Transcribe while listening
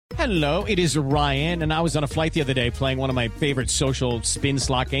Hello, it is Ryan, and I was on a flight the other day playing one of my favorite social spin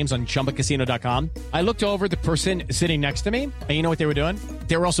slot games on ChumbaCasino.com. I looked over at the person sitting next to me, and you know what they were doing?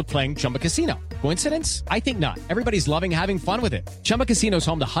 They were also playing Chumba Casino. Coincidence? I think not. Everybody's loving having fun with it. Chumba Casino is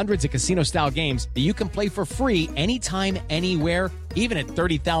home to hundreds of casino-style games that you can play for free anytime, anywhere, even at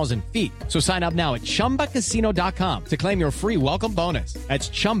 30,000 feet. So sign up now at ChumbaCasino.com to claim your free welcome bonus. That's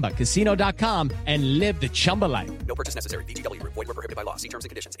ChumbaCasino.com and live the Chumba life. No purchase necessary. VGW. Void where prohibited by law. See terms and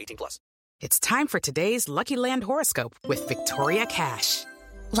conditions. 18+. It's time for today's Lucky Land horoscope with Victoria Cash.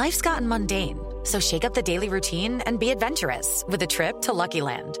 Life's gotten mundane, so shake up the daily routine and be adventurous with a trip to Lucky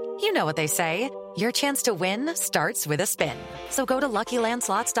Land. You know what they say. Your chance to win starts with a spin. So go to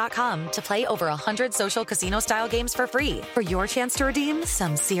LuckyLandSlots.com to play over 100 social casino-style games for free for your chance to redeem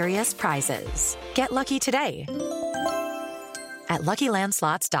some serious prizes. Get lucky today at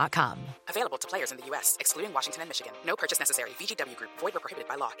LuckyLandSlots.com. Available to players in the U.S., excluding Washington and Michigan. No purchase necessary. VGW Group. Void where prohibited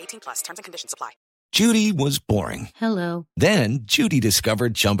by law. 18+. Terms and conditions apply. Judy was boring. Hello. Then Judy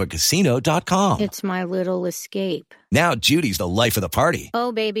discovered ChumbaCasino.com. It's my little escape. Now Judy's the life of the party.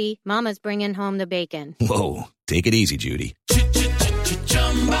 Oh, baby, mama's bringing home the bacon. Whoa, take it easy, Judy.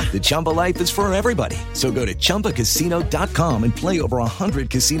 The Chumba life is for everybody. So go to ChumbaCasino.com and play over 100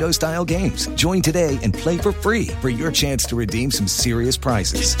 casino-style games. Join today and play for free for your chance to redeem some serious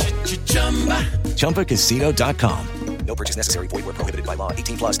prizes. ChumbaCasino.com. No purchase necessary. Void where prohibited by law.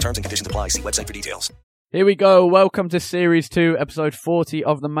 18+. Terms and conditions apply. See website for details. Here we go. Welcome to Series 2, Episode 40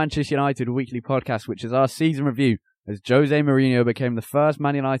 of the Manchester United Weekly Podcast, which is our season review as Jose Mourinho became the first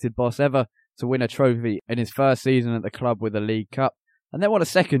Man United boss ever to win a trophy in his first season at the club with the League Cup, and then won a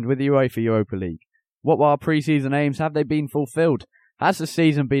second with the UEFA Europa League. What were our pre-season aims? Have they been fulfilled? Has the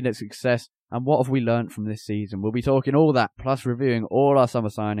season been a success? And what have we learnt from this season? We'll be talking all that, plus reviewing all our summer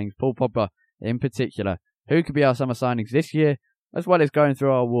signings, Paul Pogba in particular. Who could be our summer signings this year, as well as going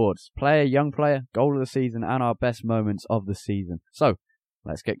through our awards, player, young player, goal of the season, and our best moments of the season. So,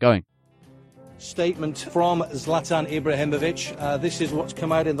 let's get going. Statement from Zlatan Ibrahimovic. This is what's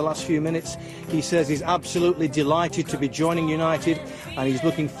come out in the last few minutes. He says he's absolutely delighted to be joining United and he's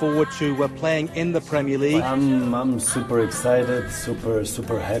looking forward to playing in the Premier League. I'm super excited,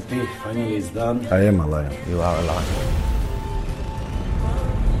 super happy. Finally it's done. I am a lion. You are a lion.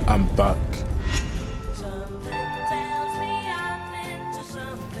 I'm back.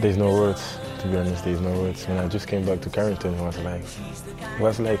 There's no words, to be honest, there's no words. When I just came back to Carrington, it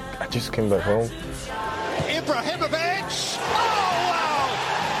was like I just came back home. Ibrahimovic! Oh, wow!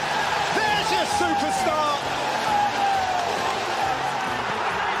 There's your superstar!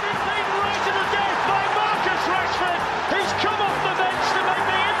 He's been right to the death by Marcus Rashford. He's come off the bench to make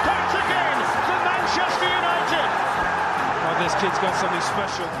the impact again for Manchester United. Oh, this kid's got something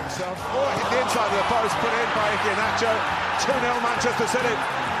special himself. Oh, hit the inside of the post, put in by Iheanacho. 2-0 Manchester City.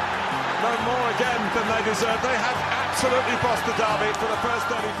 No more again than they deserve. They have absolutely bossed the derby for the first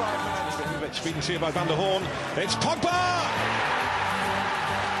 35 minutes. Beaten here by Van der Horn. It's Pogba!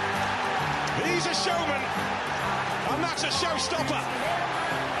 He's a showman, and that's a showstopper.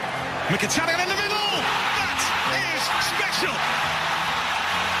 Mkhitaryan in the middle! That is special!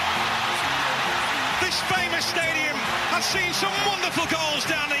 This famous stadium has seen some wonderful goals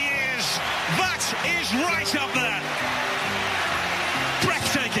down the years. That is right up there.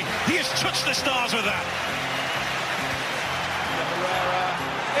 Breathtaking. He has touched the stars with that. Ibrahimovic!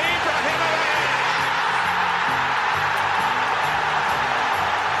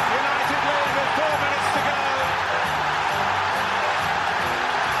 United lead with 4 minutes to go.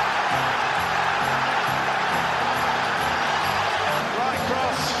 Right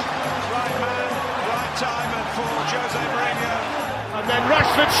cross, right man, right time, and for Jose Mourinho. And then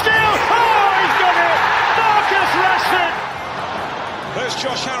Rashford still. Oh, he's got it! Marcus Rashford! There's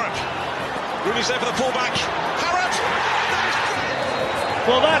Josh Harrop. Rooney's there for the pullback. Harrop!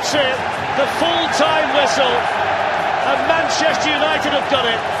 Well, that's it. The full-time whistle. And Manchester United have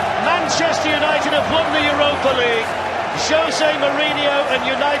done it. Manchester United have won the Europa League. Jose Mourinho and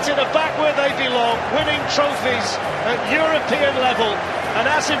United are back where they belong, winning trophies at European level. And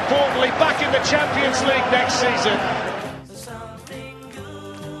as importantly, back in the Champions League next season.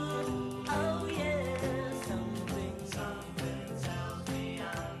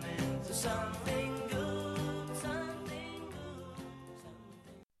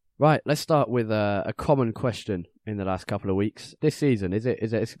 Right, let's start with a common question in the last couple of weeks. This season, is it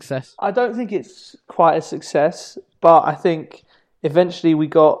a success? I don't think it's quite a success, but I think eventually we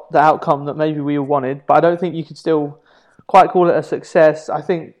got the outcome that maybe we wanted. But I don't think you could still quite call it a success. I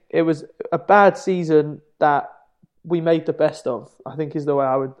think it was a bad season that we made the best of, I think is the way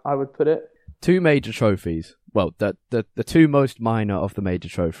I would put it. 2 major trophies, well, the two most minor of the major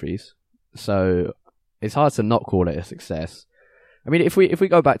trophies. So it's hard to not call it a success. I mean, if we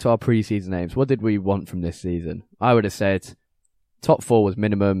go back to our pre-season aims, what did we want from this season? I would have said top 4 was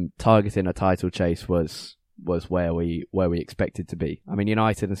minimum. Targeting a title chase was where we expected to be. I mean,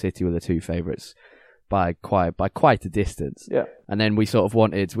 United and City were the two favourites by quite a distance. Yeah. And then we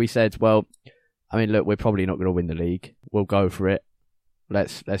said, well, I mean, look, we're probably not going to win the league. We'll go for it.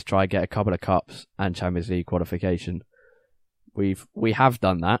 Let's try get a couple of cups and Champions League qualification. We have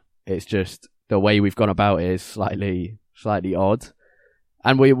done that. It's just the way we've gone about it is slightly odd.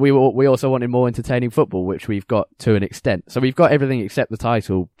 And we also wanted more entertaining football, which we've got to an extent. So we've got everything except the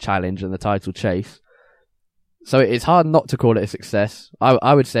title challenge and the title chase. So it's hard not to call it a success.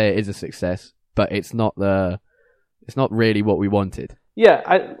 I would say it is a success, but it's not really what we wanted. Yeah,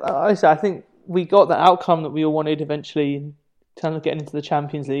 I think we got the outcome that we all wanted eventually in terms of getting into the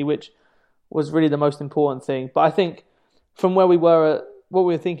Champions League, which was really the most important thing. But I think from where we were, what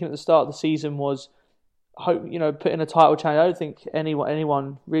we were thinking at the start of the season was, put in a title challenge. I don't think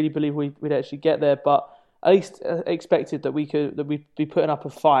anyone really believed we'd actually get there, but at least expected that we'd be putting up a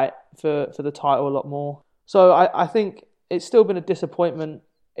fight for the title a lot more. So I think it's still been a disappointment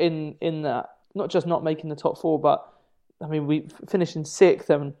in that, not just not making the top 4, but I mean, we finished in 6th,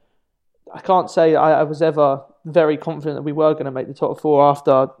 and I can't say I was ever very confident that we were going to make the top 4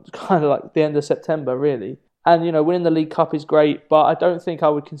 after kind of like the end of September, really. And, winning the League Cup is great, but I don't think I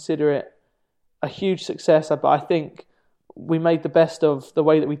would consider it a huge success. But I think we made the best of the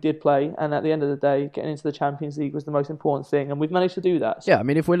way that we did play, and at the end of the day, getting into the Champions League was the most important thing, and we've managed to do that. So. Yeah, I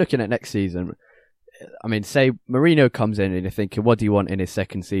mean, if we're looking at next season, I mean, say Mourinho comes in and you're thinking, what do you want in his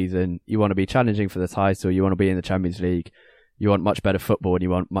second season? You want to be challenging for the title, you want to be in the Champions League, you want much better football, and you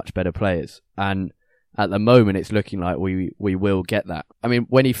want much better players. And at the moment, it's looking like we will get that. I mean,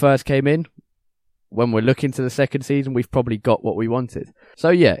 when he first came in, when we're looking to the second season, we've probably got what we wanted. So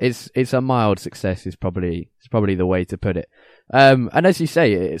yeah, it's a mild success is probably the way to put it. And as you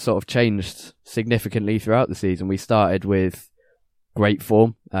say, it sort of changed significantly throughout the season. We started with great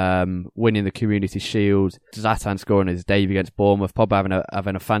form, winning the Community Shield, Zlatan scoring his debut against Bournemouth, Pogba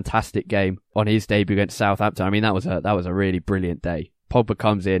having a fantastic game on his debut against Southampton. I mean, that was a really brilliant day. Pogba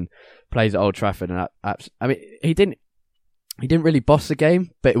comes in, plays at Old Trafford, and I mean, he didn't really boss the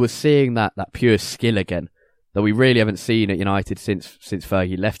game, but it was seeing that pure skill again that we really haven't seen at United since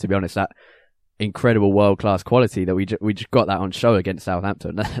Fergie left. To be honest, that incredible world-class quality that we just got that on show against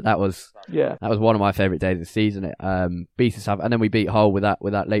Southampton. that was one of my favourite days of the season. Beat us, and then we beat Hull with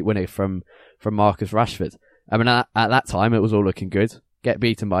that late winner from Marcus Rashford. I mean, at that time it was all looking good. Get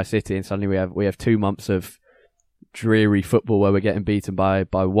beaten by City, and suddenly we have 2 months of dreary football where we're getting beaten by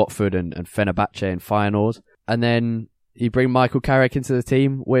Watford and Fenerbahce in finals, and then you bring Michael Carrick into the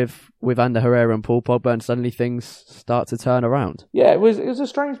team with Ander Herrera and Paul Pogba, and suddenly things start to turn around. Yeah, it was a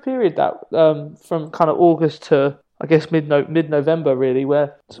strange period that from kind of August to I guess mid-November really,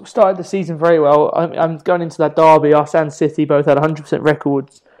 where we started the season very well. I'm going into that derby. Us and City both had 100%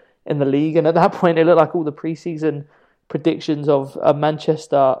 records in the league, and at that point it looked like all the pre-season predictions of a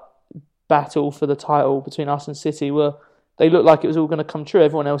Manchester battle for the title between us and City they looked like it was all going to come true.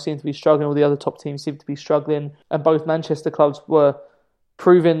 Everyone else seemed to be struggling. All the other top teams seemed to be struggling. And both Manchester clubs were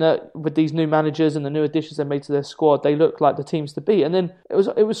proving that with these new managers and the new additions they made to their squad, they looked like the teams to beat. And then it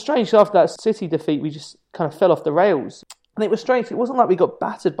was strange. After that City defeat, we just kind of fell off the rails. And it was strange. It wasn't like we got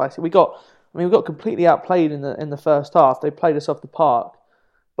battered by City. We got completely outplayed in the first half. They played us off the park.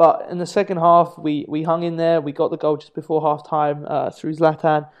 But in the second half, we hung in there. We got the goal just before half-time through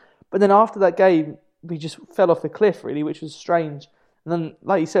Zlatan. But then after that game, we just fell off the cliff, really, which was strange. And then,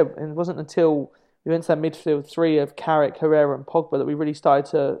 like you said, it wasn't until we went to that midfield 3 of Carrick, Herrera and Pogba that we really started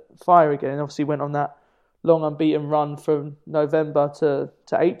to fire again, and obviously went on that long unbeaten run from November to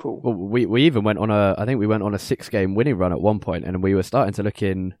April. Well, we even went on a 6-game winning run at one point, and we were starting to look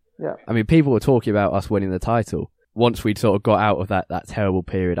in... Yeah. I mean, people were talking about us winning the title once we'd sort of got out of that terrible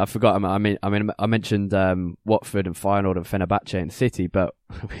period. I forgot. I mentioned Watford and Feyenoord and Fenerbahce and City, but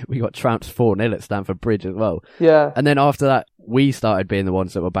we got trounced 4-0 at Stamford Bridge as well. Yeah. And then after that, we started being the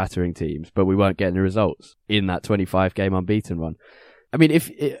ones that were battering teams, but we weren't getting the results in that 25-game unbeaten run. I mean, if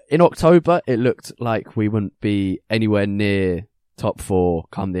in October it looked like we wouldn't be anywhere near top 4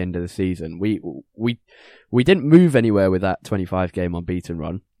 come the end of the season. We didn't move anywhere with that 25-game unbeaten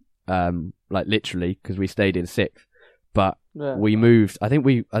run. Like literally, because we stayed in 6th, but we moved. I think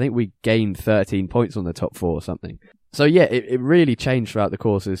we gained 13 points on the top 4 or something. So yeah, it really changed throughout the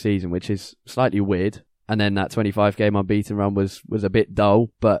course of the season, which is slightly weird. And then that 25-game unbeaten run was a bit dull,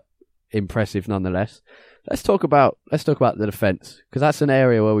 but impressive nonetheless. Let's talk about the defence, because that's an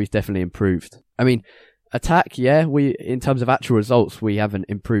area where we've definitely improved. I mean, Attack, yeah, in terms of actual results, we haven't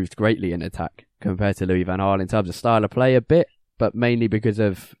improved greatly in attack compared to Louis van Gaal. In terms of style of play, a bit, but mainly because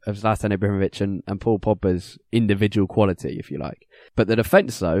of Zlatan Ibrahimovic and Paul Pogba's individual quality, if you like. But the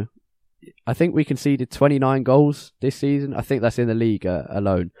defence, though, I think we conceded 29 goals this season. I think that's in the league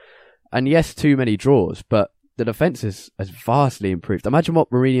alone. And yes, too many draws, but the defence has vastly improved. Imagine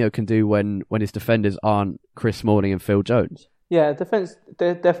what Mourinho can do when his defenders aren't Chris Smalling and Phil Jones. Yeah, defence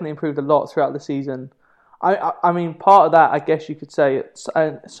definitely improved a lot throughout the season. I mean, part of that, I guess you could say,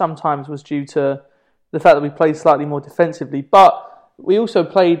 sometimes was due to the fact that we played slightly more defensively, but we also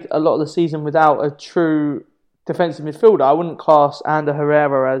played a lot of the season without a true defensive midfielder. I wouldn't class Ander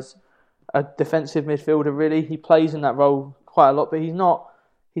Herrera as a defensive midfielder, really. He plays in that role quite a lot, but he's not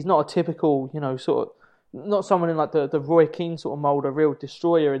a typical, sort of, not someone in like the Roy Keane sort of mould, a real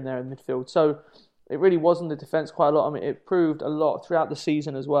destroyer in there in midfield. So it really wasn't the defence quite a lot. I mean, it proved a lot throughout the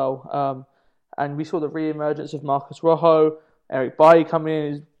season as well. And we saw the re-emergence of Marcos Rojo, Eric Bailly coming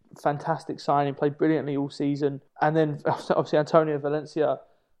in, is a fantastic signing, played brilliantly all season. And then obviously Antonio Valencia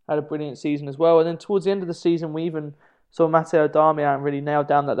had a brilliant season as well. And then towards the end of the season, we even saw Matteo Darmian really nail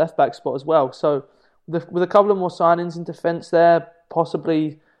down that left-back spot as well. So with a couple of more signings in defence there,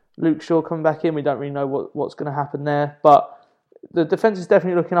 possibly Luke Shaw coming back in, we don't really know what's going to happen there. But the defence is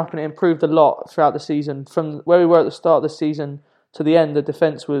definitely looking up, and it improved a lot throughout the season. From where we were at the start of the season to the end, the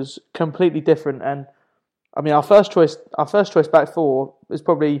defence was completely different. And I mean, our first choice back four is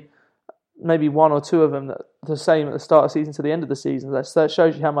probably maybe one or two of them that the same at the start of the season to the end of the season. That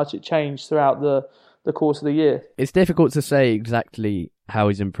shows you how much it changed throughout the course of the year. It's difficult to say exactly how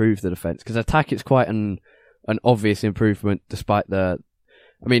he's improved the defence, because attack is quite an obvious improvement despite the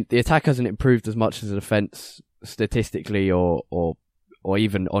attack hasn't improved as much as the defence statistically or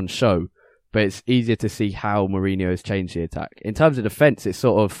even on show, but it's easier to see how Mourinho has changed the attack. In terms of defence, it's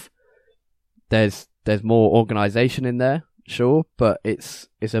sort of there's more organisation in there, sure, but it's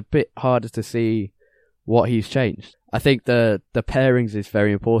a bit harder to see what he's changed. I think the pairings is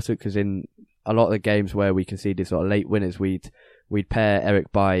very important, because in a lot of the games where we conceded sort of late winners, we'd pair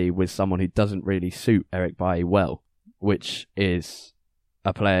Eric Bailly with someone who doesn't really suit Eric Bailly well, which is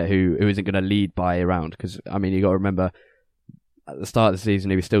a player who isn't going to lead Bailly around. Because, I mean, you got to remember, at the start of the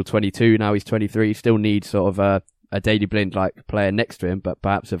season, he was still 22, now he's 23, he still needs sort of a Daley Blind-like player next to him, but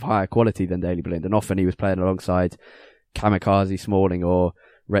perhaps of higher quality than Daley Blind. And often he was playing alongside Kamikaze Smalling or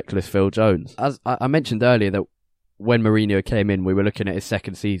reckless Phil Jones. As I mentioned earlier, that when Mourinho came in, we were looking at his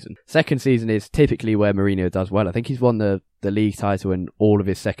second season. Second season is typically where Mourinho does well. I think he's won the league title in all of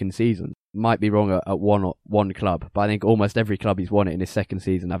his second seasons. Might be wrong at one club, but I think almost every club he's won it in his second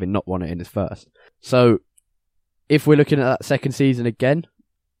season, having not won it in his first. So if we're looking at that second season again,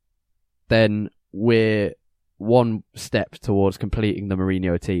 then we're one step towards completing the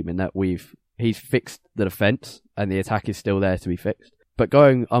Mourinho team, in that he's fixed the defence and the attack is still there to be fixed. But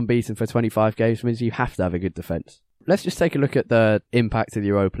going unbeaten for 25 games means you have to have a good defence. Let's just take a look at the impact of the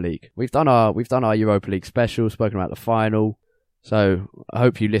Europa League. We've done our Europa League special, spoken about the final, so I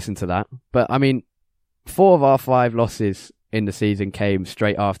hope you listen to that. But I mean, 4 of our 5 losses in the season came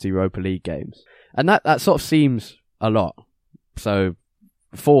straight after Europa League games, and that sort of seems a lot. So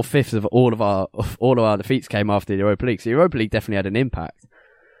 4/5 of all of our defeats came after the Europa League. So the Europa League definitely had an impact.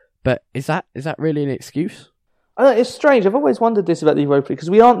 But is that really an excuse? It's strange. I've always wondered this about the Europa League, because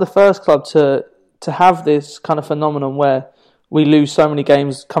we aren't the first club to have this kind of phenomenon where we lose so many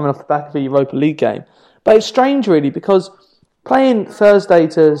games coming off the back of a Europa League game. But it's strange, really, because playing Thursday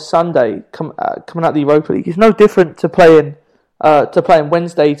to Sunday coming out of the Europa League is no different to playing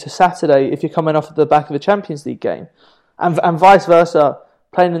Wednesday to Saturday if you're coming off the back of a Champions League game, and vice versa.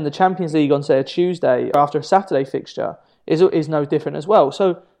 Playing in the Champions League on, say, a Tuesday after a Saturday fixture is no different as well.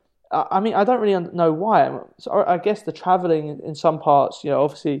 So, I mean, I don't really know why. So I guess the travelling in some parts,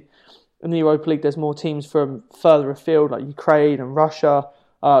 obviously in the Europa League there's more teams from further afield, like Ukraine and Russia,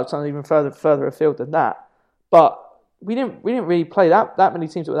 something even further afield than that. But we didn't really play that many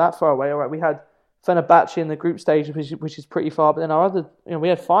teams that were that far away. All right, we had Fenerbahce in the group stage, which is pretty far, but then our other, we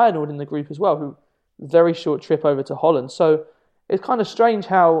had Feyenoord in the group as well, who very short trip over to Holland. So it's kind of strange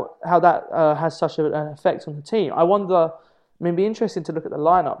how that has such an effect on the team. I wonder. I mean, it'd be interesting to look at the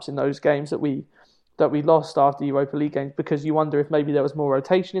lineups in those games that we lost after the Europa League games, because you wonder if maybe there was more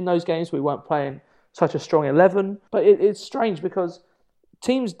rotation in those games. We weren't playing such a strong 11. But it's strange, because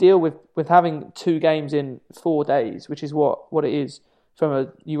teams deal with having 2 games in 4 days, which is what it is, from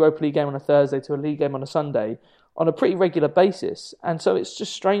a Europa League game on a Thursday to a league game on a Sunday, on a pretty regular basis. And so it's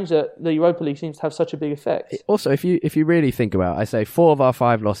just strange that the Europa League seems to have such a big effect. Also, if you really think about it, I say 4 of our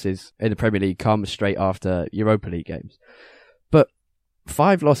 5 losses in the Premier League come straight after Europa League games. But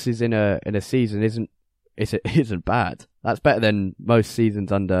 5 losses in a season isn't isn't bad. That's better than most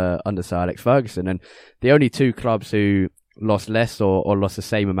seasons under Sir Alex Ferguson. And the only two clubs who lost less or lost the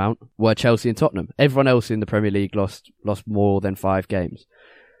same amount were Chelsea and Tottenham. Everyone else in the Premier League lost more than 5 games.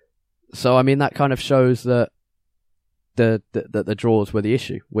 So, I mean, that kind of shows that the draws were the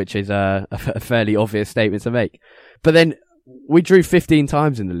issue, which is a fairly obvious statement to make. But then we drew 15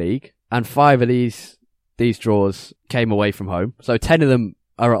 times in the league, and 5 of these draws came away from home. So 10 of them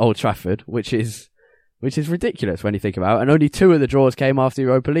are at Old Trafford, which is ridiculous when you think about it. And only 2 of the draws came after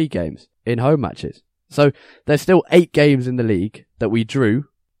Europa League games in home matches. So there's still 8 games in the league that we drew,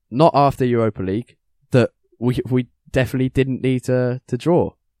 not after Europa League, that we definitely didn't need to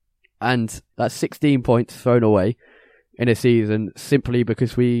draw. And that's 16 points thrown away in a season simply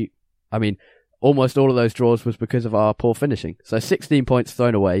because almost all of those draws was because of our poor finishing. So 16 points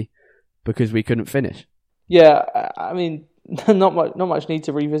thrown away because we couldn't finish. Yeah, I mean, not much need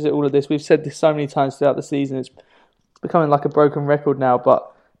to revisit all of this. We've said this so many times throughout the season. It's becoming like a broken record now,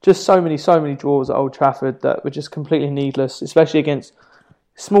 but just so many draws at Old Trafford that were just completely needless, especially against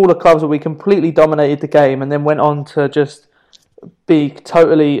smaller clubs where we completely dominated the game and then went on to just be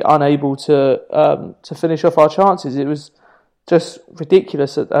totally unable to finish off our chances. It was just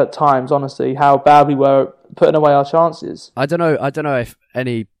ridiculous at times, honestly, how bad we were putting away our chances. I don't know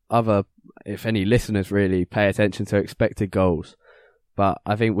if any listeners really pay attention to expected goals, but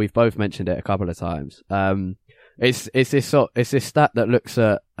I think we've both mentioned it a couple of times. It's this stat that looks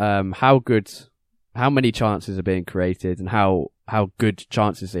at how many chances are being created and how good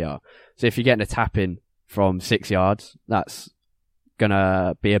chances they are. So if you're getting a tap in from 6 yards, that's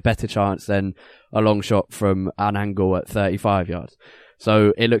gonna be a better chance than a long shot from an angle at 35 yards.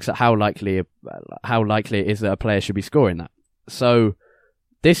 So it looks at how likely it is that a player should be scoring that. So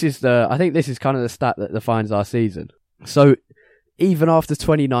I think this is kind of the stat that defines our season. So even after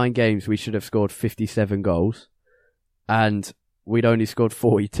 29 games, we should have scored 57 goals, and we'd only scored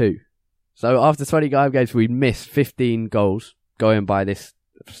 42. So after 29 games, we missed 15 goals, going by this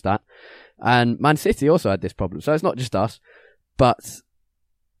stat. And Man City also had this problem. So it's not just us. But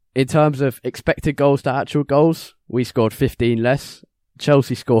in terms of expected goals to actual goals, we scored 15 less.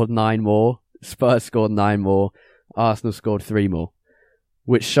 Chelsea scored 9 more. Spurs scored 9 more. Arsenal scored 3 more.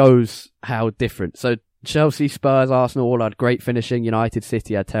 Which shows how different. So Chelsea, Spurs, Arsenal all had great finishing. United,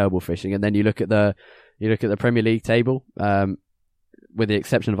 City had terrible finishing. And then you look at the Premier League table, with the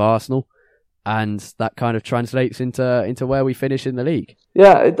exception of Arsenal, and that kind of translates into where we finish in the league.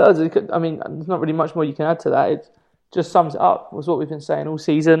 Yeah, it does. There's not really much more you can add to that. It just sums it up. Was what we've been saying all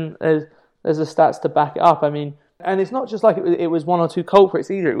season. There's the stats to back it up. And it's not just like it was 1 or 2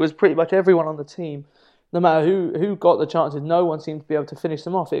 culprits either. It was pretty much everyone on the team. No matter who got the chances, no one seemed to be able to finish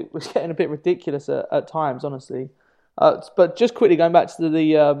them off. It was getting a bit ridiculous at times, honestly. But just quickly going back to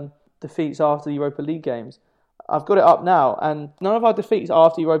the defeats after the Europa League games, I've got it up now, and none of our defeats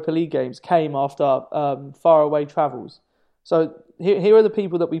after Europa League games came after far-away travels. So here are the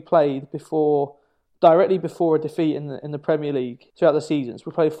people that we played directly before a defeat in the Premier League throughout the seasons.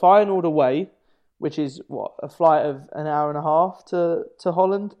 We played Feyenoord away, which is a flight of an hour and a half to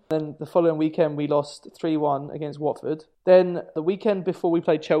Holland. Then the following weekend we lost 3-1 against Watford. Then the weekend before we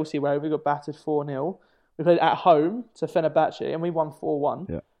played Chelsea away, we got battered 4-0. We played at home to Fenerbahce and we won 4-1.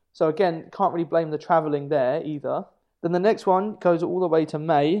 Yeah. So again, can't really blame the travelling there either. Then the next one goes all the way to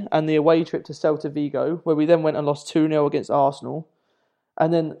May and the away trip to Celta Vigo, where we then went and lost 2-0 against Arsenal.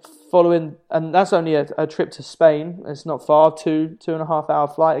 And then and that's only a trip to Spain. It's not far, 2.5 hour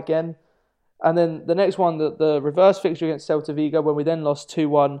flight again. And then the next one, the reverse fixture against Celta Vigo, when we then lost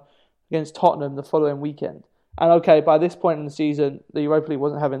 2-1 against Tottenham the following weekend. And okay, by this point in the season, the Europa League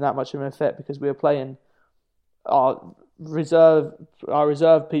wasn't having that much of an effect because we were playing our reserve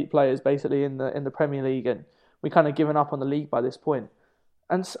players basically in the Premier League, and we kind of given up on the league by this point.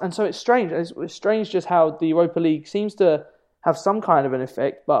 And so it's strange. It's strange just how the Europa League seems to have some kind of an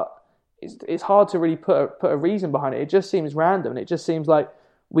effect, but it's hard to really put a reason behind it. It just seems random, and it just seems like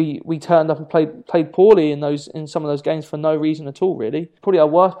we turned up and played poorly in some of those games for no reason at all, really. Probably our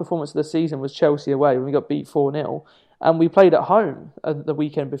worst performance of the season was Chelsea away when we got beat 4-0. And we played at home the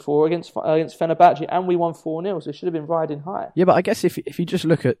weekend before against Fenerbahce, and we won 4-0, so it should have been riding high. Yeah, but I guess if you just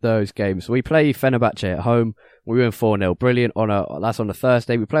look at those games, we play Fenerbahce at home, we win 4-0, brilliant. That's on a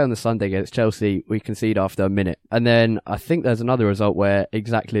Thursday. We play on the Sunday against Chelsea, we concede after a minute. And then I think there's another result where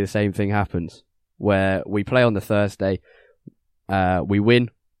exactly the same thing happens, where we play on the Thursday, we win,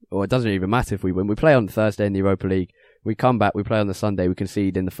 or it doesn't even matter if we win. We play on the Thursday in the Europa League, we come back, we play on the Sunday, we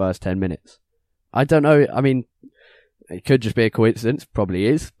concede in the first 10 minutes. I don't know, it could just be a coincidence, probably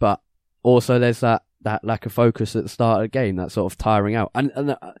is, but also there's that that lack of focus at the start of the game, that sort of tiring out. And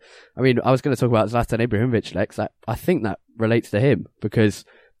I mean, I was going to talk about Zlatan Ibrahimovic, Lex. I think that relates to him because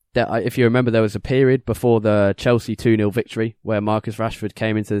if you remember, there was a period before the Chelsea 2-0 victory where Marcus Rashford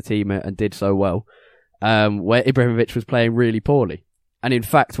came into the team and did so well, where Ibrahimovic was playing really poorly. And in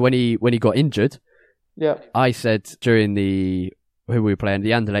fact, when he got injured, I said during who we were playing,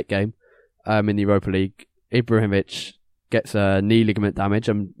 the Anderlecht game in the Europa League, Ibrahimovic gets a knee ligament damage,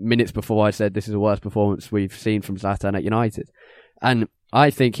 and minutes before I said this is the worst performance we've seen from Zlatan at United. And I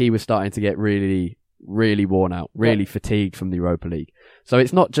think he was starting to get really, really worn out, really fatigued from the Europa League. So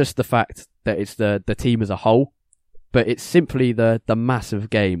it's not just the fact that it's the team as a whole, but it's simply the massive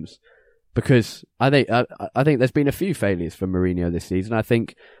games. Because I think there's been a few failures from Mourinho this season. I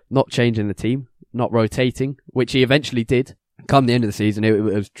think not changing the team, not rotating, which he eventually did. Come the end of the season, it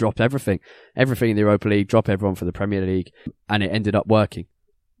was dropped everything in the Europa League, drop everyone for the Premier League, and it ended up working.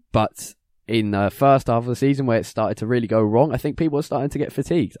 But in the first half of the season, where it started to really go wrong, I think people were starting to get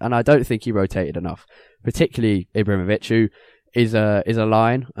fatigued, and I don't think he rotated enough. Particularly Ibrahimovic, who is a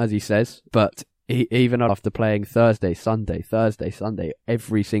lion, as he says, but even after playing Thursday, Sunday,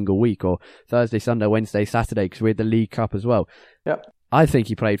 every single week, or Thursday, Sunday, Wednesday, Saturday, because we had the League Cup as well. Yep. I think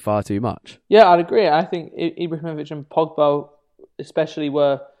he played far too much. Yeah, I'd agree. I think Ibrahimovic and Pogba especially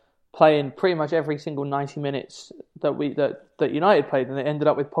were playing pretty much every single 90 minutes that United played, and it ended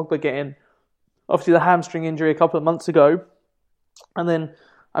up with Pogba getting obviously the hamstring injury a couple of months ago, and then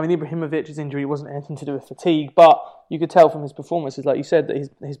Ibrahimovic's injury wasn't anything to do with fatigue, but you could tell from his performances, like you said, that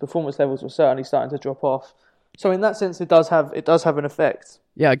his performance levels were certainly starting to drop off. So in that sense, it does have an effect.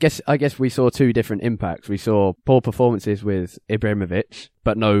 Yeah, I guess we saw two different impacts. We saw poor performances with Ibrahimovic,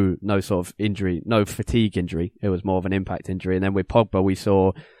 but no sort of injury, no fatigue injury. It was more of an impact injury. And then with Pogba, we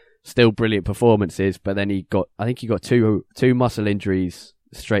saw still brilliant performances, but then he got two muscle injuries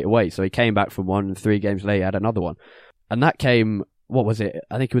straight away. So he came back from one, and 3 games later had another one. And that came, what was it?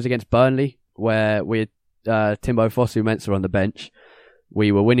 I think it was against Burnley, where we had Timbo Fosu-Mensah on the bench.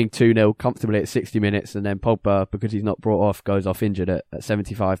 We were winning 2-0 comfortably at 60 minutes, and then Pogba, because he's not brought off, goes off injured at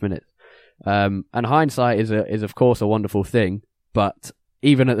 75 minutes. And hindsight is of course a wonderful thing, but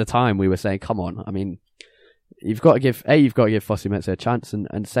even at the time we were saying, come on, I mean, you've got to give Fosu-Mensah a chance,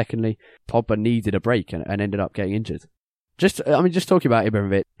 and secondly, Pogba needed a break and ended up getting injured. Just talking about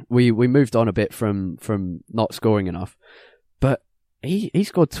Ibrahimovic, we moved on a bit from not scoring enough, but he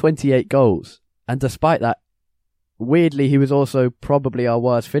scored 28 goals, and despite that, weirdly, he was also probably our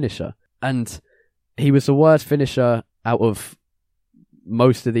worst finisher. And he was the worst finisher out of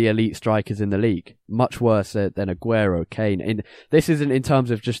most of the elite strikers in the league. Much worse than Aguero, Kane. This isn't in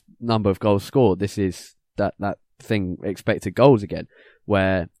terms of just number of goals scored. This is that thing, expected goals again,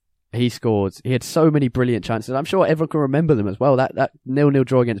 where he had so many brilliant chances. I'm sure everyone can remember them as well. That 0-0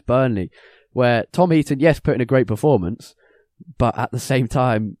 draw against Burnley, where Tom Heaton, yes, put in a great performance, but at the same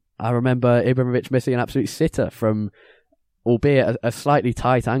time, I remember Ibrahimovic missing an absolute sitter from, albeit a slightly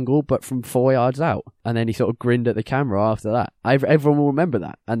tight angle, but from 4 yards out. And then he sort of grinned at the camera after that. Everyone will remember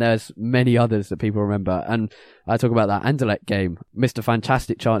that. And there's many others that people remember. And I talk about that Anderlecht game. Missed a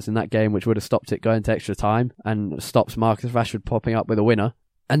fantastic chance in that game, which would have stopped it going to extra time and stops Marcus Rashford popping up with a winner.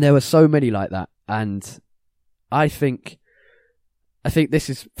 And there were so many like that. And I think this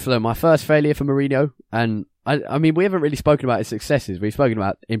is my first failure for Mourinho. And I mean, we haven't really spoken about his successes. We've spoken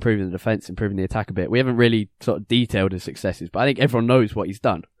about improving the defence, improving the attack a bit. We haven't really sort of detailed his successes, but I think everyone knows what he's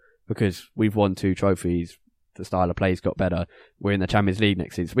done because we've won 2 trophies. The style of play's got better. We're in the Champions League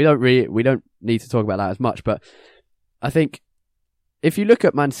next season. So we don't need to talk about that as much, but I think if you look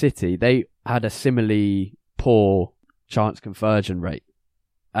at Man City, they had a similarly poor chance conversion rate.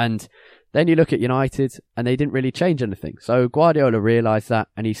 And then you look at United and they didn't really change anything. So Guardiola realised that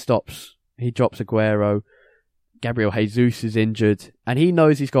and he drops Aguero. Gabriel Jesus is injured, and he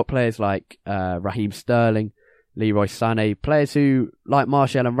knows he's got players like Raheem Sterling, Leroy Sané, players who, like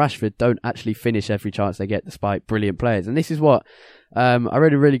Martial and Rashford, don't actually finish every chance they get despite brilliant players. And this is what I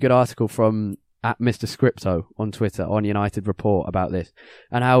read a really good article from @MrScripto on Twitter on United Report about this,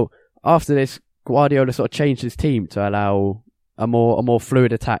 and how after this Guardiola sort of changed his team to allow a more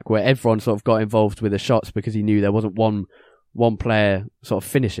fluid attack where everyone sort of got involved with the shots because he knew there wasn't one player sort of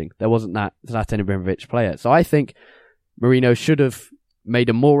finishing. There wasn't that Zlatan Ibrahimovic player. So I think Mourinho should have made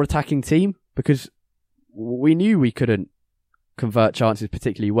a more attacking team because we knew we couldn't convert chances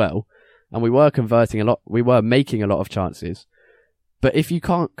particularly well, and we were making a lot of chances. But if you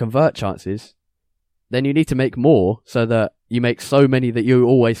can't convert chances, then you need to make more so that you make so many that you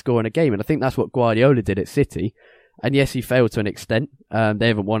always score in a game. And I think that's what Guardiola did at City. And yes, he failed to an extent. They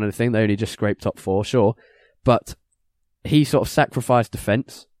haven't won anything. They only just scraped top 4, sure. But he sort of sacrificed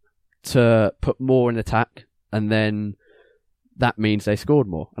defence to put more in attack, and then that means they scored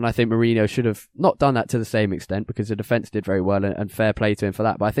more. And I think Mourinho should have not done that to the same extent, because the defence did very well, and fair play to him for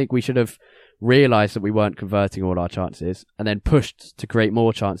that. But I think we should have realised that we weren't converting all our chances and then pushed to create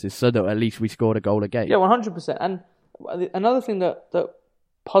more chances so that at least we scored a goal a game. Yeah, 100%. And another thing that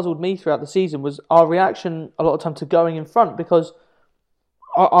puzzled me throughout the season was our reaction a lot of time to going in front, because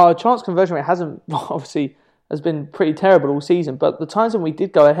our chance conversion rate has been pretty terrible all season. But the times when we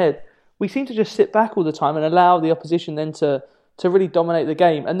did go ahead, we seemed to just sit back all the time and allow the opposition then to really dominate the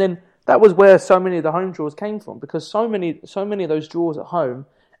game. And then that was where so many of the home draws came from, because so many of those draws at home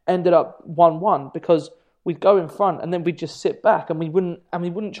ended up 1-1 because we'd go in front and then we'd just sit back and we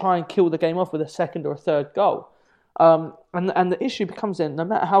wouldn't try and kill the game off with a second or a third goal. And the issue becomes then, no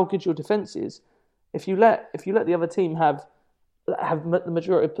matter how good your defence is, if you let the other team have the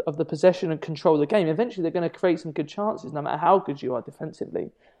majority of the possession and control the game, eventually they're going to create some good chances, no matter how good you are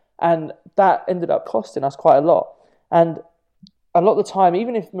defensively. And that ended up costing us quite a lot. And a lot of the time,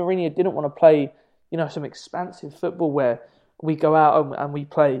 even if Mourinho didn't want to play, some expansive football where we go out and we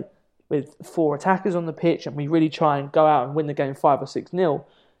play with 4 attackers on the pitch and we really try and go out and win the game 5 or 6-0,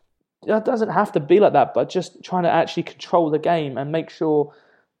 it doesn't have to be like that, but just trying to actually control the game and make sure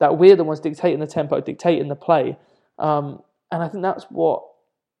that we're the ones dictating the tempo, dictating the play. And I think that's what,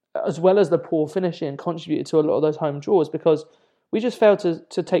 as well as the poor finishing, contributed to a lot of those home draws, because we just failed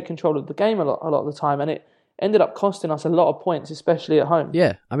to take control of the game a lot of the time, and it ended up costing us a lot of points, especially at home.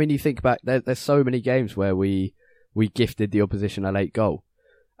 Yeah, I mean, you think back, there's so many games where we gifted the opposition a late goal.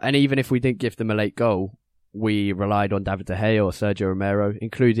 And even if we didn't gift them a late goal, we relied on David De Gea or Sergio Romero,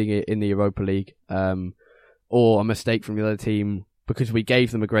 including it in the Europa League, or a mistake from the other team because we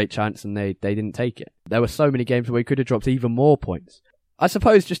gave them a great chance and they didn't take it. There were so many games where we could have dropped even more points. I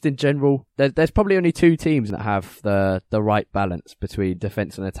suppose just in general, there's probably only 2 teams that have the right balance between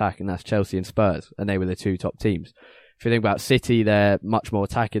defence and attack, and that's Chelsea and Spurs, and they were the 2 top teams. If you think about City, they're much more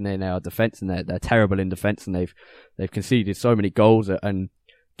attacking than they are defence, and they're terrible in defence, and they've conceded so many goals and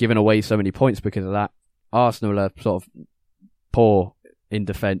given away so many points because of that. Arsenal are sort of poor in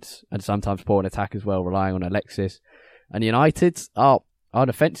defence and sometimes poor in attack as well, relying on Alexis. And United, our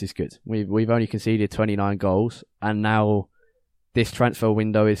defence is good. We've only conceded 29 goals, and now this transfer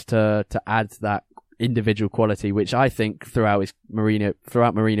window is to add that individual quality, which I think throughout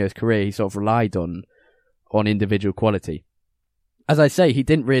Mourinho's career, he sort of relied on individual quality. As I say, he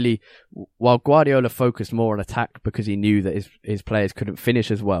didn't really, while Guardiola focused more on attack because he knew that his players couldn't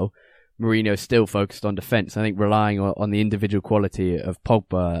finish as well, Mourinho still focused on defence. I think relying on the individual quality of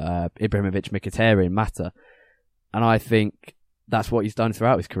Pogba, Ibrahimovic, Mkhitaryan, Mata. And I think that's what he's done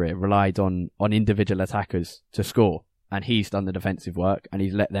throughout his career, relied on individual attackers to score. And he's done the defensive work and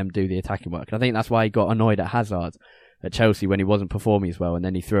he's let them do the attacking work. And I think that's why he got annoyed at Hazard at Chelsea when he wasn't performing as well, and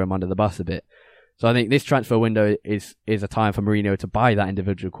then he threw him under the bus a bit. So I think this transfer window is a time for Mourinho to buy that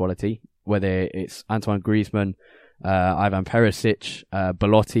individual quality, whether it's Antoine Griezmann, Ivan Perisic,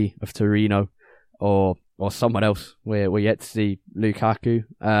 Belotti of Torino, or someone else. We're yet to see Lukaku.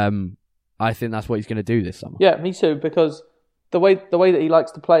 I think that's what he's going to do this summer. Yeah, me too, because the way that he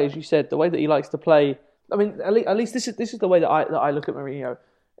likes to play, as you said, the way that he likes to play, I mean, at least this is the way that I look at Mourinho.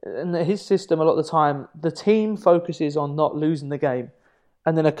 In his system, a lot of the time, the team focuses on not losing the game,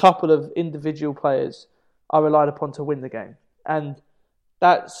 and then a couple of individual players are relied upon to win the game. And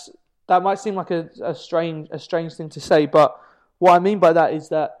that might seem like a strange thing to say, but what I mean by that is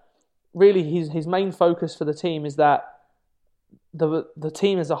that really his main focus for the team is that the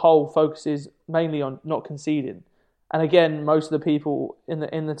team as a whole focuses mainly on not conceding. And again, most of the people in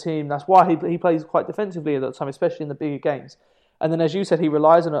the team, that's why he plays quite defensively at that time, especially in the bigger games. And then, as you said, he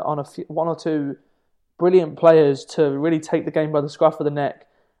relies on one or two brilliant players to really take the game by the scruff of the neck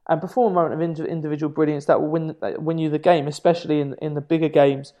and perform a moment of individual brilliance that will win you the game, especially in the bigger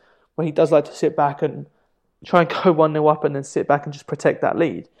games where he does like to sit back and try and go 1-0 up and then sit back and just protect that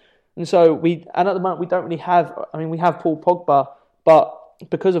lead. And so at the moment we don't really have. I mean, we have Paul Pogba, but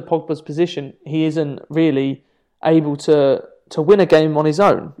because of Pogba's position, he isn't really able to win a game on his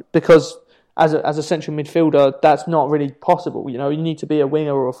own, because as a central midfielder, that's not really possible. You know, you need to be a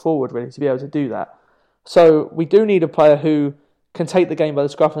winger or a forward really to be able to do that. So we do need a player who can take the game by the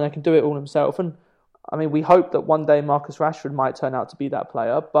scruff and they can do it all himself. And I mean, we hope that one day Marcus Rashford might turn out to be that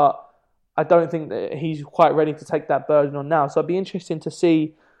player, but I don't think that he's quite ready to take that burden on now. So it'd be interesting to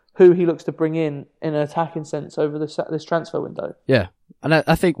see who he looks to bring in an attacking sense over this transfer window. Yeah, and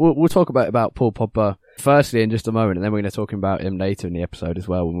I think we'll talk about Paul Pogba firstly in just a moment, and then we're going to talk about him later in the episode as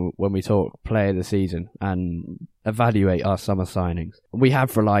well when we talk player of the season and evaluate our summer signings. We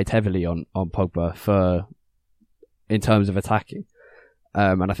have relied heavily on Pogba in terms of attacking,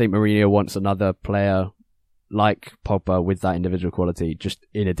 And I think Mourinho wants another player like Pogba with that individual quality, just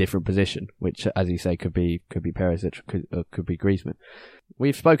in a different position, which, as you say, could be Perisic, could be Griezmann.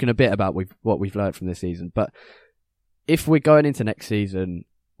 We've spoken a bit about what we've learned from this season, but if we're going into next season,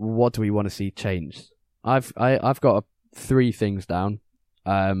 what do we want to see changed? I've got 3 things down.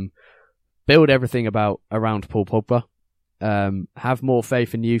 Build everything around Paul Pogba. Have more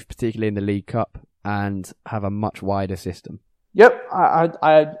faith in youth, particularly in the League Cup, and have a much wider system. Yep,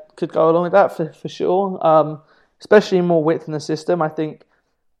 I could go along with that for sure. Especially more width in the system. I think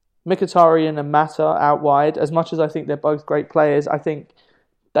Mkhitaryan and Mata out wide, as much as I think they're both great players, I think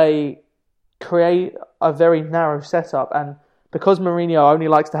they create a very narrow setup. And because Mourinho only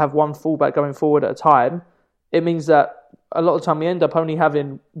likes to have one fullback going forward at a time, it means that a lot of the time we end up only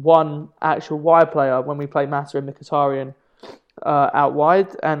having one actual wide player when we play Mata and Mkhitaryan out wide.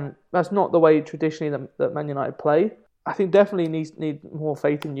 And that's not the way traditionally that Man United play. I think definitely need more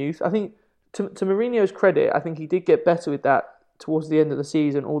faith in youth. I think to Mourinho's credit, I think he did get better with that towards the end of the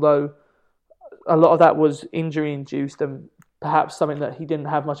season, although a lot of that was injury induced and perhaps something that he didn't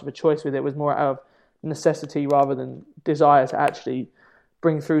have much of a choice with. It was more out of necessity rather than desire to actually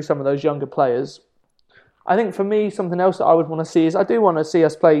bring through some of those younger players. I think for me, something else that I would want to see is I do want to see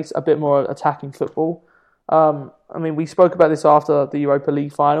us play a bit more attacking football. I mean, we spoke about this after the Europa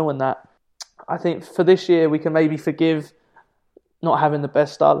League final, and that I think for this year we can maybe forgive not having the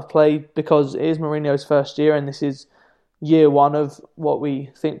best start of play because it is Mourinho's first year and this is year one of what we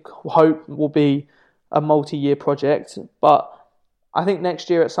hope will be a multi-year project. But I think next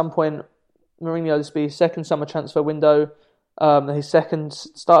year at some point, Mourinho will be his second summer transfer window, his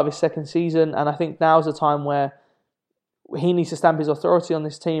start of his second season, and I think now's the time where he needs to stamp his authority on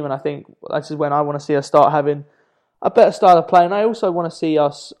this team, and I think this is when I want to see us start having a better style of play. And I also want to see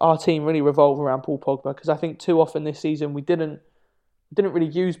our team really revolve around Paul Pogba, because I think too often this season we didn't really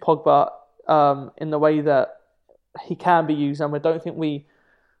use Pogba in the way that he can be used, and I don't think we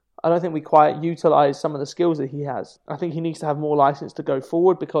quite utilise some of the skills that he has. I think he needs to have more licence to go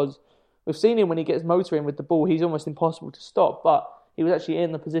forward, because we've seen him when he gets motoring with the ball, he's almost impossible to stop, but he was actually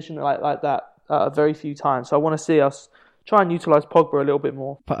in the position like that very few times. So I want to see us try and utilise Pogba a little bit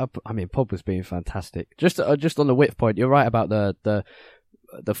more. I mean, Pogba's been fantastic. Just on the width point, you're right about the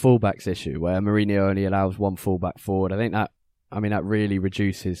fullbacks issue, where Mourinho only allows one fullback forward. I think that really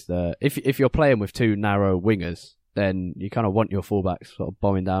reduces the... If you're playing with 2 narrow wingers, then you kind of want your fullbacks sort of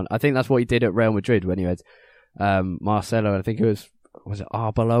bombing down. I think that's what he did at Real Madrid when he had Marcelo, and I think it was it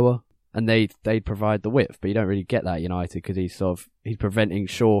Arbeloa? And they'd provide the width, but you don't really get that at United, because he's preventing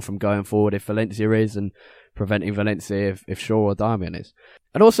Shaw from going forward if Valencia is, and preventing Valencia if Shaw or Darmian is.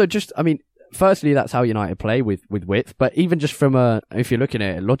 And also firstly, that's how United play with width, but even just if you're looking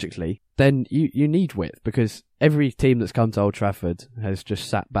at it logically, then you need width, because every team that's come to Old Trafford has just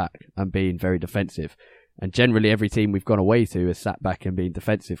sat back and been very defensive. And generally every team we've gone away to has sat back and been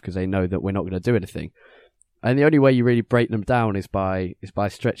defensive because they know that we're not going to do anything. And the only way you really break them down is by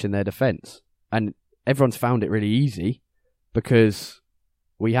stretching their defence. And everyone's found it really easy because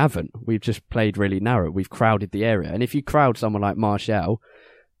we haven't. We've just played really narrow. We've crowded the area. And if you crowd someone like Martial,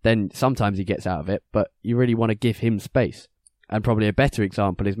 then sometimes he gets out of it, but you really want to give him space. And probably a better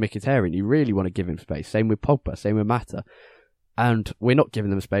example is Mkhitaryan. You really want to give him space. Same with Pogba, same with Mata. And we're not giving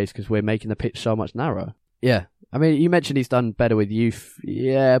them space because we're making the pitch so much narrower. Yeah. I mean, you mentioned he's done better with youth.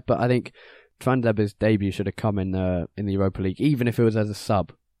 Yeah, but I think Trandab's debut should have come in the Europa League, even if it was as a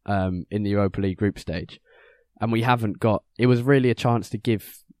sub in the Europa League group stage. And we haven't got... It was really a chance to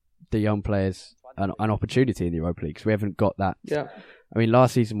give the young players an opportunity in the Europa League, because we haven't got that. Yeah. I mean,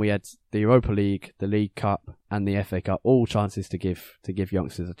 last season we had the Europa League, the League Cup, and the FA Cup, all chances to give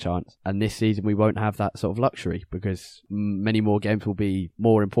youngsters a chance. And this season we won't have that sort of luxury, because many more games will be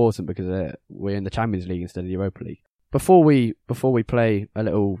more important because we're in the Champions League instead of the Europa League. Before we play a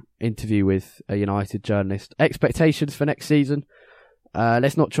little interview with a United journalist, expectations for next season.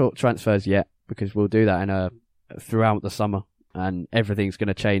 Let's not talk transfers yet, because we'll do that throughout the summer, and everything's going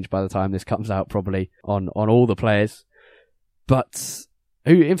to change by the time this comes out, probably on all the players. But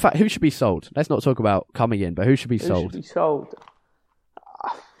who should be sold? Let's not talk about coming in, but who should be sold? Who should be sold?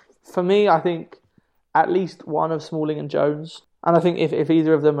 For me, I think at least one of Smalling and Jones. And I think if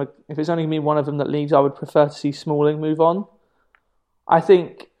either of them, if it's only going to be one of them that leaves, I would prefer to see Smalling move on. I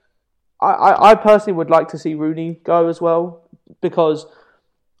think I personally would like to see Rooney go as well, because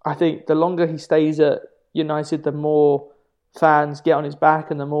I think the longer he stays at United, the more fans get on his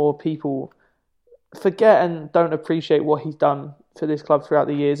back and the more people forget and don't appreciate what he's done for this club throughout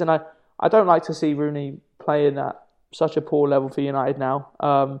the years. And I don't like to see Rooney playing at such a poor level for United now.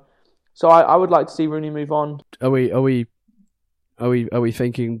 So I would like to see Rooney move on. Are we Are we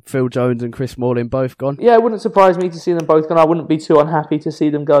thinking Phil Jones and Chris Smalling both gone? Yeah, it wouldn't surprise me to see them both gone. I wouldn't be too unhappy to see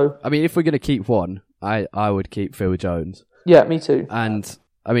them go. I mean, if we're going to keep one, I would keep Phil Jones. Yeah, me too. And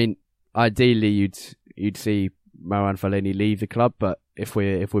I mean, ideally you'd see Marouane Fellaini leave the club, but if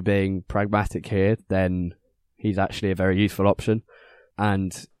we're being pragmatic here, then he's actually a very useful option,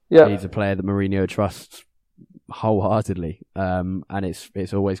 and he's a player that Mourinho trusts wholeheartedly. And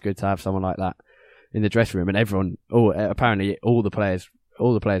it's always good to have someone like that in the dressing room. And apparently all the players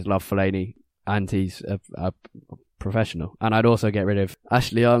love Fellaini, and he's a professional. And I'd also get rid of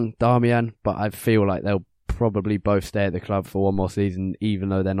Ashley Young, Darmian, but I feel like they'll probably both stay at the club for one more season, even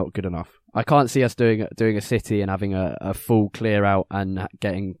though they're not good enough. I can't see us doing a City and having a full clear out and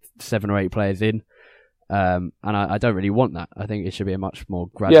getting 7 or 8 players in. And I don't really want that. I think it should be a much more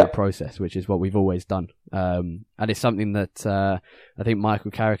gradual process, which is what we've always done. And it's something that I think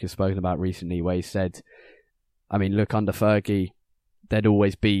Michael Carrick has spoken about recently, where he said, I mean, look, under Fergie, there'd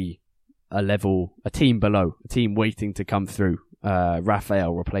always be a team below, a team waiting to come through.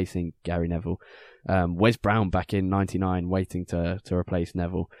 Raphael replacing Gary Neville. Wes Brown back in 99 waiting to replace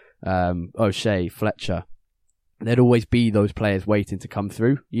Neville. O'Shea, Fletcher. There'd always be those players waiting to come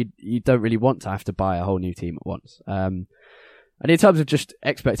through. You don't really want to have to buy a whole new team at once. And in terms of just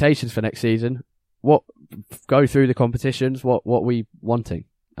expectations for next season, go through the competitions, what are we wanting?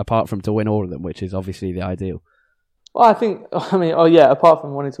 Apart from to win all of them, which is obviously the ideal. Well, apart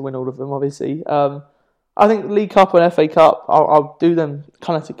from wanting to win all of them, obviously. I think League Cup and FA Cup, I'll do them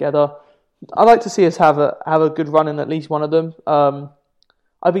kind of together. I'd like to see us have a good run in at least one of them.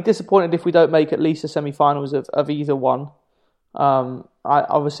 I'd be disappointed if we don't make at least the semi-finals of either one. I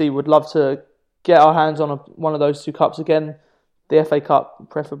obviously would love to get our hands on one of those 2 cups again, the FA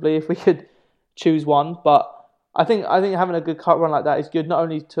Cup preferably, if we could choose one. But I think having a good cup run like that is good, not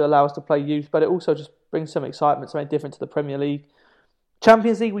only to allow us to play youth, but it also just brings some excitement, something different to the Premier League.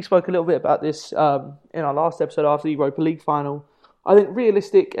 Champions League, we spoke a little bit about this in our last episode after the Europa League final. I think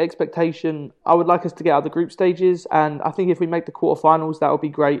realistic expectation, I would like us to get out of the group stages, and I think if we make the quarterfinals, that would be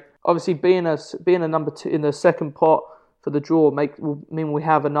great. Obviously, being a number 2 in the second pot for the draw will mean we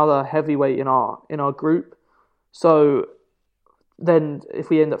have another heavyweight in our group. So then, if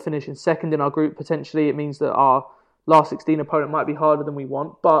we end up finishing second in our group, potentially it means that our last 16 opponent might be harder than we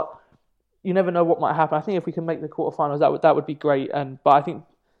want. But you never know what might happen. I think if we can make the quarterfinals, that would be great. But I think,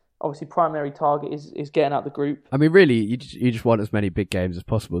 obviously, primary target is getting out the group. I mean, really, you just want as many big games as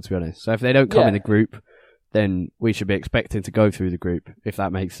possible, to be honest. So if they don't come in the group, then we should be expecting to go through the group, if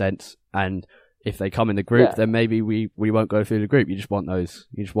that makes sense. And if they come in the group, then maybe we won't go through the group. You just want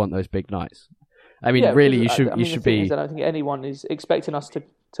those big nights. I mean, really, you should be. I don't think anyone is expecting us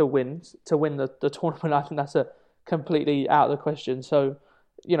to win the tournament. I think that's a completely out of the question. So,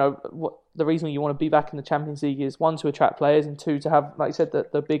 the reason you want to be back in the Champions League is 1, to attract players, and 2, to have, like you said,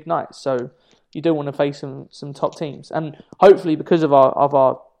 the big nights. So you do want to face some top teams, and hopefully because of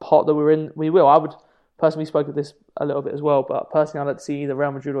our pot that we're in, we will. I would personally spoke of this a little bit as well, but personally I'd like to see either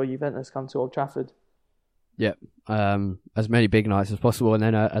Real Madrid or Juventus come to Old Trafford. Yeah, as many big nights as possible, and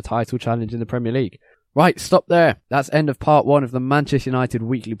then a title challenge in the Premier League. Right, stop there. That's end of part 1 of the Manchester United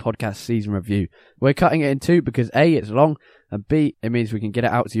Weekly Podcast season review. We're cutting it in 2 because A, it's long, and B, it means we can get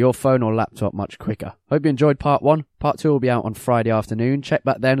it out to your phone or laptop much quicker. Hope you enjoyed part 1. Part 2 will be out on Friday afternoon. Check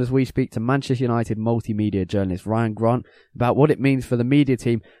back then as we speak to Manchester United multimedia journalist Ryan Grant about what it means for the media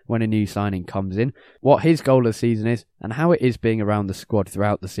team when a new signing comes in, what his goal of the season is, and how it is being around the squad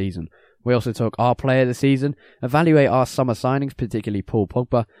throughout the season. We also talk our player of the season, evaluate our summer signings, particularly Paul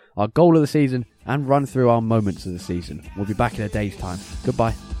Pogba, our goal of the season, and run through our moments of the season. We'll be back in a day's time.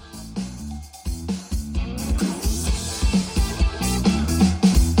 Goodbye.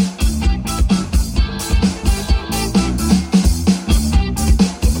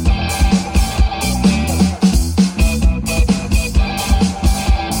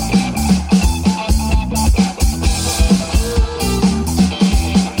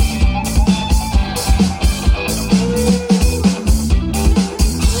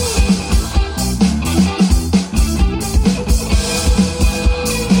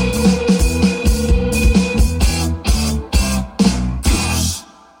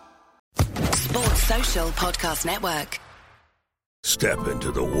 Podcast Network. Step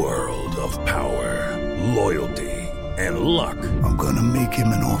into the world of power, loyalty, and luck. I'm gonna make him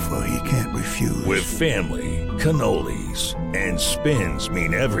an offer he can't refuse. With family, cannolis, and spins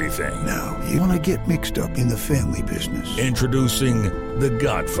mean everything. Now, you wanna get mixed up in the family business. Introducing The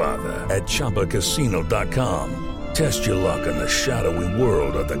Godfather at ChumbaCasino.com. Test your luck in the shadowy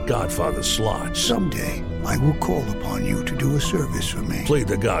world of The Godfather slot. Someday, I will call upon you to do a service for me. Play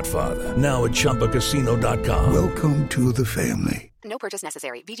The Godfather now at ChumbaCasino.com. Welcome to the family. No purchase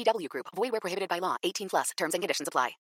necessary. VGW Group. Void where prohibited by law. 18+. Terms and conditions apply.